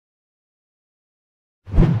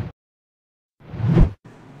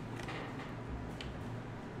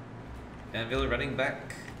Anvil running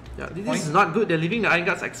back. Yeah, this is not good. They're leaving the Iron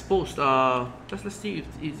Guards exposed. Let's see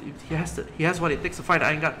if he has what it takes to fight the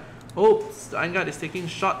Iron Guard. Oh, the Iron Guard is taking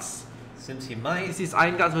shots. Seems he might. This is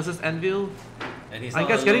Iron Guards versus Anvil. And he's Iron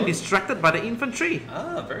Guards getting distracted by the infantry.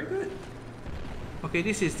 Ah, very good. Okay,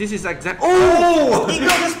 this is exact. Oh, Eagle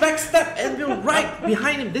just backstab Anvil right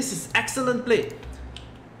behind him. This is excellent play.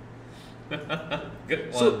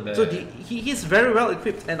 Good So, one. he is very well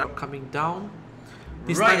equipped and I'm coming down.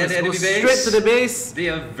 This right time at the enemy base. straight to the base. They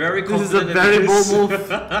are very confident. This is a very bold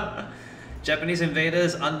move. Japanese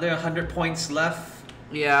invaders under 100 points left.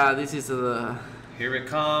 Yeah, this is a. Here it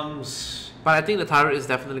comes. But I think the turret is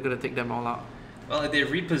definitely going to take them all out. Well, if they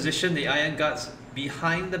reposition the Iron Guards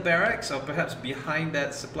behind the barracks or perhaps behind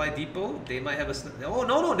that supply depot, they might have a. Oh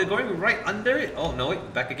no, they're going right under it. Oh no,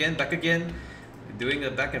 wait, back again. Doing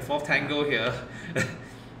a back and forth tango here.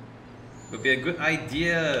 Would be a good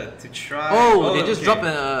idea to try. Oh, they just dropped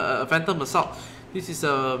a Phantom Assault. This is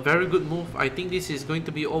a very good move. I think this is going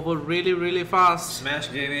to be over really fast.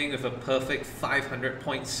 Smash Gaming with a perfect 500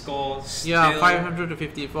 point score. Still. Yeah, 500 to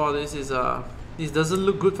 54. This is this doesn't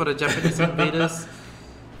look good for the Japanese invaders.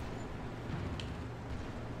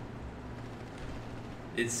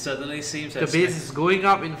 It suddenly seems the base is going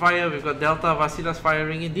up in fire. We've got Delta, Vasilas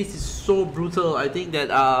firing in. This is so brutal. I think that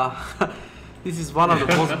this is one of the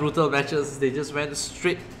most brutal matches. They just went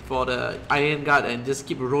straight for the Iron Guard and just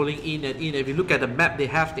keep rolling in and in. If you look at the map, they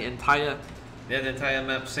have the entire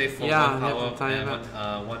map, save for yeah, one power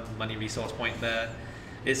and one money resource point there.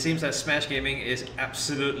 It seems that Smash Gaming is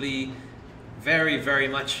absolutely very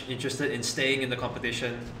much interested in staying in the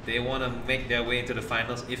competition. They want to make their way into the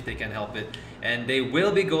finals if they can help it. And they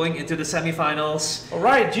will be going into the semi-finals.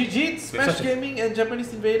 Alright, GG, Smash Gaming and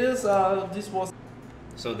Japanese invaders. This was...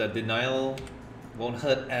 So that denial won't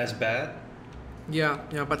hurt as bad. Yeah,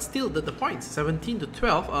 but still the points 17 to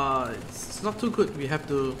 12. It's not too good. We have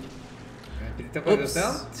to. Goes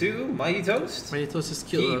down to Mighty Toast. Mighty Toast is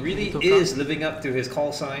killed. He really is living up to his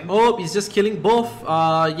call sign. Oh, he's just killing both.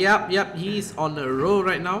 Yep. He's on a roll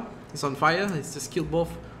right now. He's on fire. He's just killed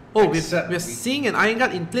both. Oh, we're seeing an Iron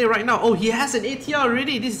Guard in play right now. Oh, he has an ATR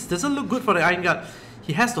already. This doesn't look good for the Iron Guard.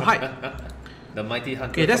 He has to hide. The Mighty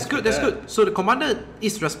Hunter. Okay, that's good. So the commander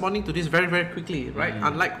is responding to this very quickly, right?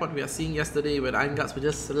 Unlike what we are seeing yesterday, where the Iron Guards were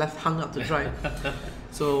just left hung up to dry.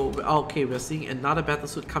 So okay, we're seeing another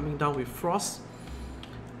battlesuit coming down with Frost.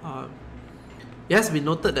 It has been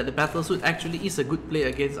noted that the battlesuit actually is a good play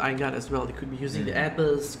against Iron Guard as well. They could be using the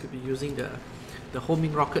airbursts, could be using the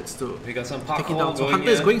homing rockets to we got some take it down. So Hunter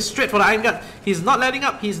is going straight for the Iron Guard. He's not letting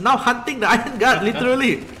up. He's now hunting the Iron Guard,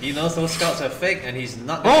 literally. He knows those scouts are fake and he's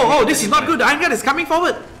not... Oh, this is not good. The Iron Guard is coming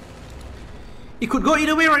forward. It could go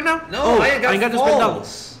either way right now. No, Iron Guard just went down.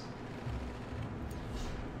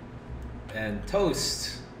 And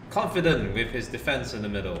Toast, confident with his defense in the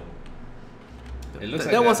middle. It looks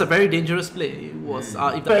like that was a very dangerous play. It was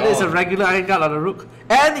if there is a regular Iron Guard on the Rook,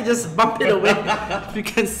 and he just bumped it away. If you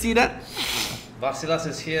can see that. Vasilas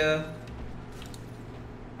is here.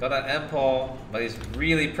 Got an Ampor, but he's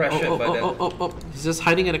really pressured by that. He's just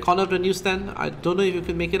hiding in the corner of the newsstand. I don't know if you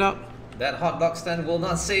can make it out. That hot dog stand will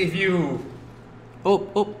not save you.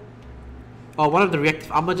 Oh, one of the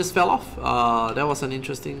reactive armor just fell off. That was an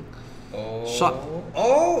interesting shot.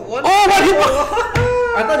 One hit point!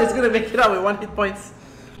 I thought he's gonna make it out with 1 hit points.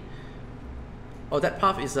 Oh, that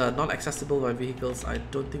path is not accessible by vehicles. I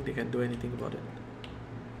don't think they can do anything about it.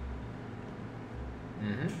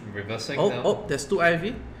 Reversing now. Oh, there's 2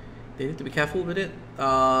 IV. They need to be careful with it. 2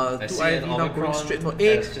 IV now going straight for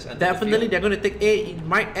A. Definitely they're going to take A. It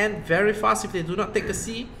might end very fast if they do not take the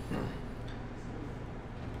C.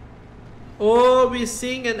 Oh, we're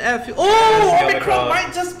seeing an F. Oh, Omicron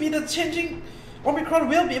might just be the changing. Omicron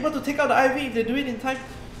will be able to take out the IV if they do it in time.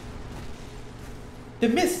 They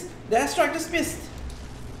missed. The airstrike just missed.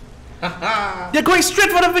 They're going straight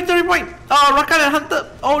for the victory point. Oh, Rakan and Hunter.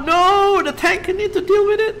 Oh no, the tank need to deal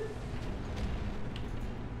with it.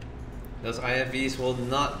 Those IFVs will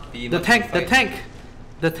not be the tank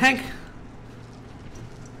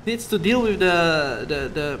needs to deal with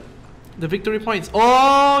the victory points.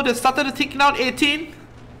 Oh, they started to tick down. 18,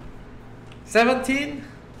 17.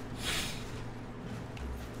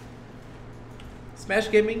 Smash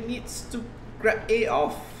Gaming needs to grab A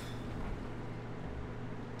off.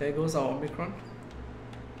 There goes our Omicron.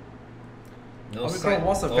 Omicron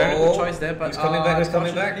was a very good choice there, but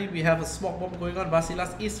unfortunately we have a smoke bomb going on.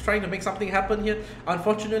 Vasilas is trying to make something happen here.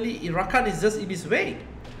 Unfortunately, Rakan is just in his way.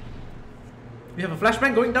 We have a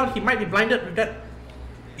flashbang going down. He might be blinded with that.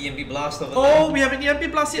 EMP blast over there. Oh, we have an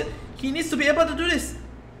EMP blast here. He needs to be able to do this.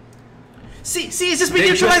 See, he's just being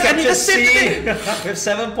They just neutralized and he captured just saved it. C with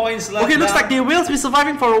 7 points left. Okay, looks now. like they will be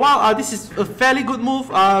surviving for a while. This is a fairly good move.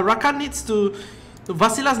 Rakan needs to...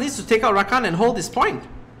 Vasilas needs to take out Rakan and hold this point.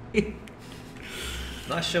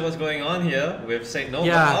 Not sure what's going on here. We've said no.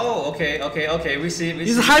 Yeah. Oh, okay. We see.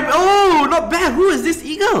 He's hype. Oh, not bad. Who is this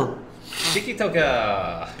eagle?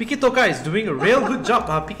 Pikitoka. Pikitoka is doing a real good job.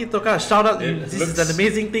 Pikitoka, shout out. This is an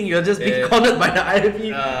amazing thing. You're just being cornered by the IFE.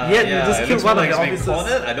 Yet you just killed one of the officers.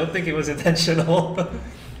 Cornered. I don't think it was intentional. Going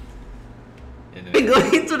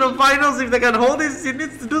into the finals, if they can hold this, he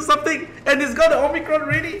needs to do something. And he's got the Omicron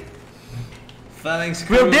ready. Phalanx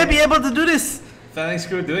crew. Will they be able to do this? Phalanx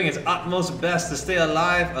crew doing its utmost best to stay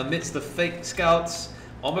alive amidst the fake scouts.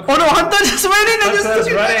 Omicron. Oh no, Hunter just went in and just took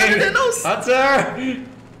it right under their nose. Hunter!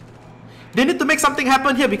 They need to make something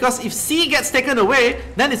happen here because if C gets taken away,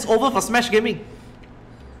 then it's over for Smash Gaming.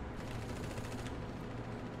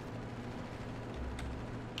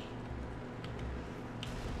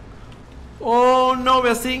 Oh no,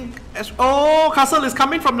 we're seeing... Oh, Castle is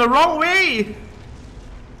coming from the wrong way!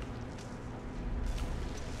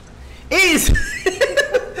 Ace!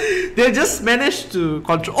 They just managed to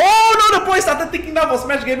control... Oh no, the point started ticking down for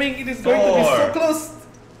Smash Gaming. It is going to be so close.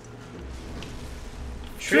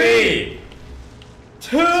 3,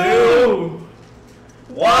 2,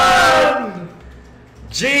 1.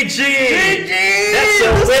 GG! That's a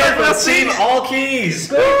win for Team All Keys!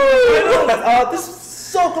 This is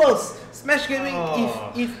so close. Smash Gaming,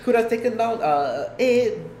 if could have taken down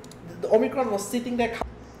the Omicron was sitting there.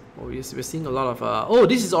 Oh yes, we're seeing a lot of oh,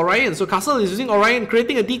 this is Orion. So Castle is using Orion,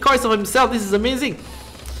 creating a decoy of himself. This is amazing.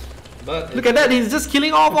 But look at that, he's just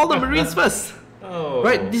killing off all the Marines first. Oh.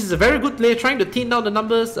 Right, this is a very good play, trying to thin down the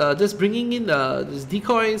numbers, just bringing in these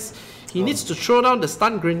decoys. He needs to throw down the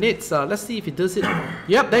stun grenades. Let's see if he does it.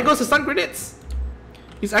 Yep, there goes the stun grenades.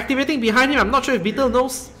 He's activating behind him. I'm not sure if Beetle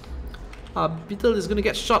knows. Beetle is going to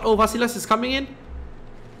get shot. Oh, Vasilas is coming in.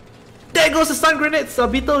 There goes the stun grenades.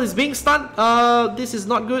 Beetle is being stunned. This is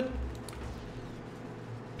not good.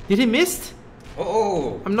 Did he miss?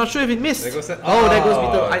 Oh. I'm not sure if he missed. There goes that. Oh, there goes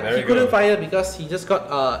Beetle. He couldn't go. fire because he just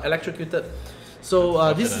got electrocuted.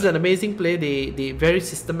 So this is an amazing play. They very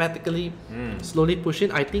systematically slowly push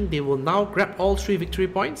in. I think they will now grab all 3 victory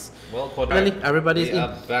points. Well, Quadrat, everybody's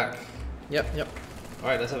in. back. Yep.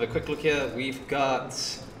 Alright, let's have a quick look here. We've got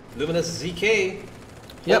Luminous ZK.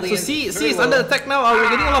 Yep, so C is under attack now. We're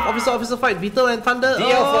getting a lot of officer fight. Beetle and Thunder.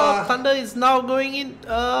 Thunder is now going in.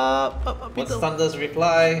 What's Thunder's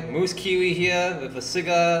reply? Moose Kiwi here with a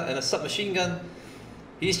cigar and a submachine gun.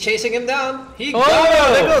 He's chasing him down. He goes!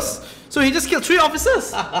 There goes. So he just killed 3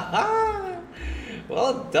 officers.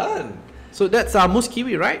 Well done. So that's Moose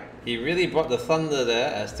Kiwi, right? He really brought the thunder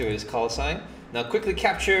there as to his call sign. Now quickly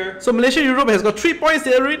capture. So Malaysia Europe has got 3 points.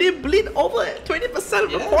 They already bleed over 20%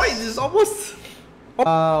 of the points. It's almost...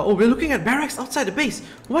 oh, we're looking at barracks outside the base.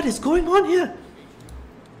 What is going on here?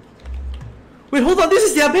 Wait, hold on. This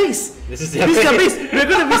is their base. This is their base. We're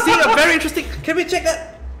going to be seeing a very interesting... Can we check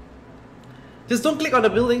that? Just don't click on the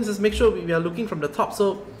buildings. Just make sure we are looking from the top.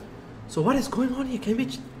 So what is going on here? Can we...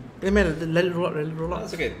 let it roll out.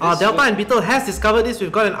 That's okay. Delta and Beetle has discovered this.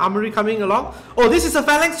 We've got an armory coming along. Oh, this is a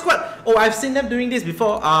Phalanx squad. Oh, I've seen them doing this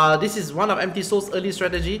before. This is one of Empty Soul's early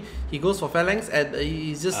strategy. He goes for Phalanx and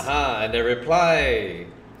he's just... and the reply.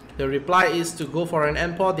 The reply is to go for an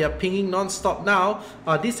Empor. They are pinging non-stop now.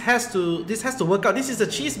 This has to work out. This is a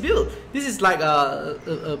cheese build. This is like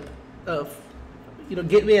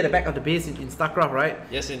gateway at the back of the base in StarCraft, right?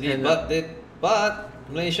 Yes, indeed. And, but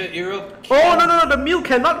Malaysia, Europe. Oh no! The mill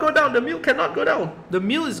cannot go down. The mill cannot go down. The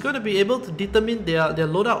mill is going to be able to determine their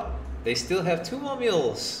loadout. They still have 2 more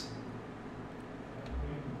mills.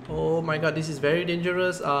 Oh my god, this is very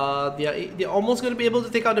dangerous. They're almost going to be able to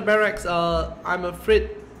take out the barracks. I'm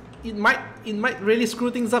afraid it might really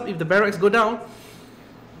screw things up if the barracks go down.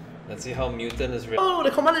 Let's see how Mutant is ready. Oh,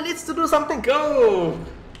 the commander needs to do something. Go!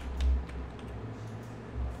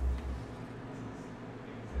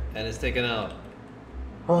 And it's taken out.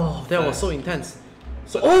 Oh, that was so intense.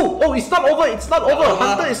 So, oh, it's not over. It's not over.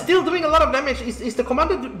 Hunter is still doing a lot of damage. Is the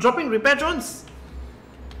commander dropping repair drones?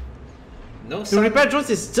 No. The repair drones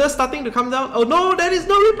is just starting to come down. Oh no, there is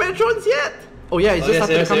no repair drones yet. Oh yeah, it's just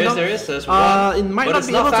starting to come down. There is. There's one. It might not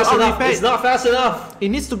be able to out-repair. It's not fast enough. It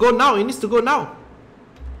needs to go now.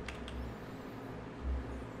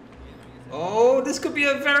 Oh, this could be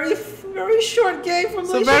a very, very short game from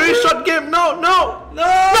Malaysia. It's a very short game. No! This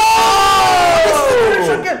is a very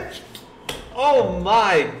short game. Oh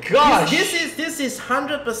my gosh! This is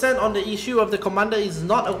 100% on the issue of the commander is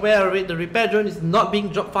not aware of it. The repair drone is not being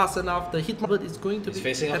dropped fast enough. The hit bird is going to be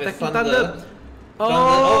facing attacking Thunder.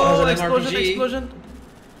 Oh, has an explosion!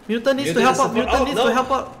 Mutant needs to help out. Mutant needs to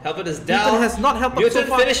help out. Helmet is down. Mutant has not helped out Mutant, so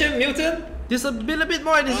far. finish him, Mutant! Just a bit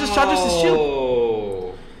more and it just charges his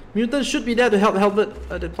shield. Mutant should be there to help Helmet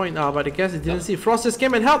at that point, but I guess it didn't see. Frost just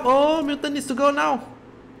came and helped. Oh, Mutant needs to go now.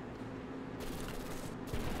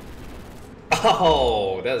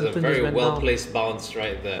 Oh, that's Mutant a very just went well down. placed bounce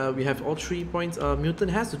right there. We have all 3 points.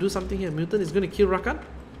 Mutant has to do something here. Mutant is going to kill Rakan.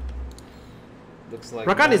 Looks like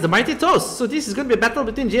Rakan is the Mighty Toast. So this is going to be a battle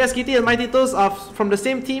between JSKT and Mighty Toast from the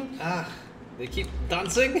same team. They keep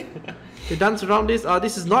dancing. They dance around this.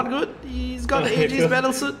 This is not good. He's got the AG's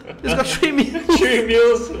battle suit. He's got 3 mules. 3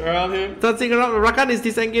 mules around him. Dancing around. Rakan is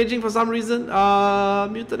disengaging for some reason.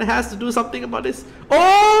 Mutant has to do something about this.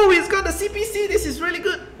 Oh, he's got the CPC. This is really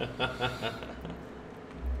good.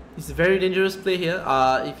 It's a very dangerous play here.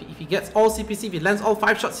 If he gets all CPC, if he lands all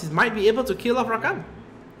 5 shots, he might be able to kill off Rakan.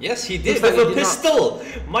 Yes, he did Looks with like a pistol.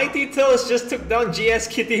 Mighty Toast just took down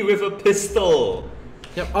GSKT with a pistol.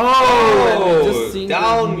 Yep. Oh, just seeing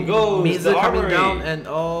down goes Mazer the coming armory. down and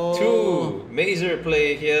 2 Mazer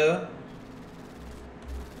play here.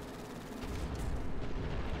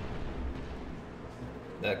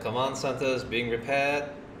 That command center is being repaired.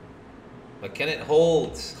 But can it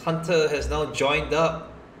hold? Hunter has now joined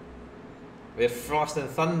up with Frost and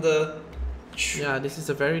Thunder. Yeah, this is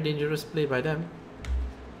a very dangerous play by them.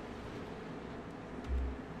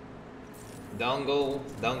 Down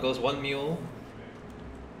goes 1 mule.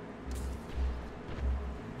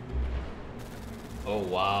 Oh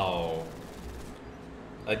wow.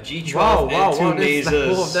 A G12 and 2 lasers. Like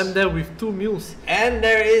both of them there with 2 mules. And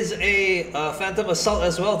there is a Phantom Assault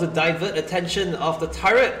as well to divert attention of the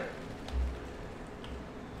turret.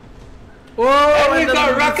 Oh, and we've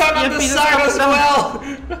got Rakan on the side as well.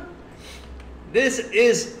 This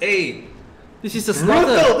is a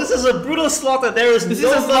slaughter. This is a brutal slaughter. There is This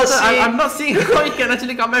no is a slaughter. mercy. I'm not seeing how he can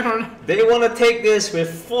actually come back from it. They want to take this with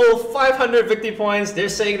full 500 victory points. They're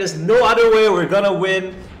saying there's no other way we're gonna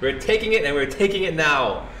win. We're taking it and we're taking it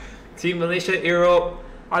now. Team Malaysia, Europe.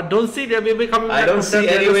 I don't see them maybe coming back. I don't see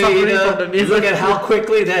any way either. Look at how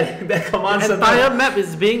quickly that command the center. entire map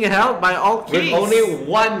is being held by all keys. With only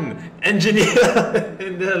 1 engineer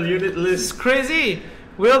in the unit list. It's crazy.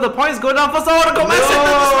 Will the points go down for someone to command center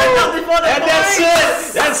just went down before the And points.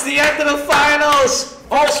 that's it. That's the end of the finals.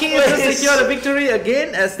 All keys to secure the victory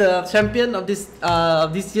again as the champion of this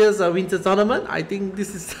year's winter tournament. I think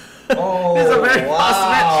this is this is a very fast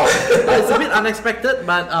match. It's a bit unexpected,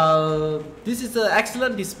 but this is an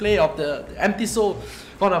excellent display of the Empty Soul,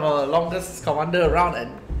 one of our longest commander around,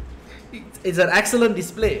 and it's an excellent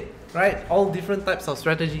display, right? All different types of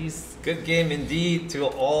strategies. Good game indeed to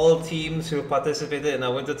all teams who participated in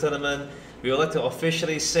our winter tournament. We would like to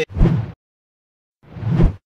officially say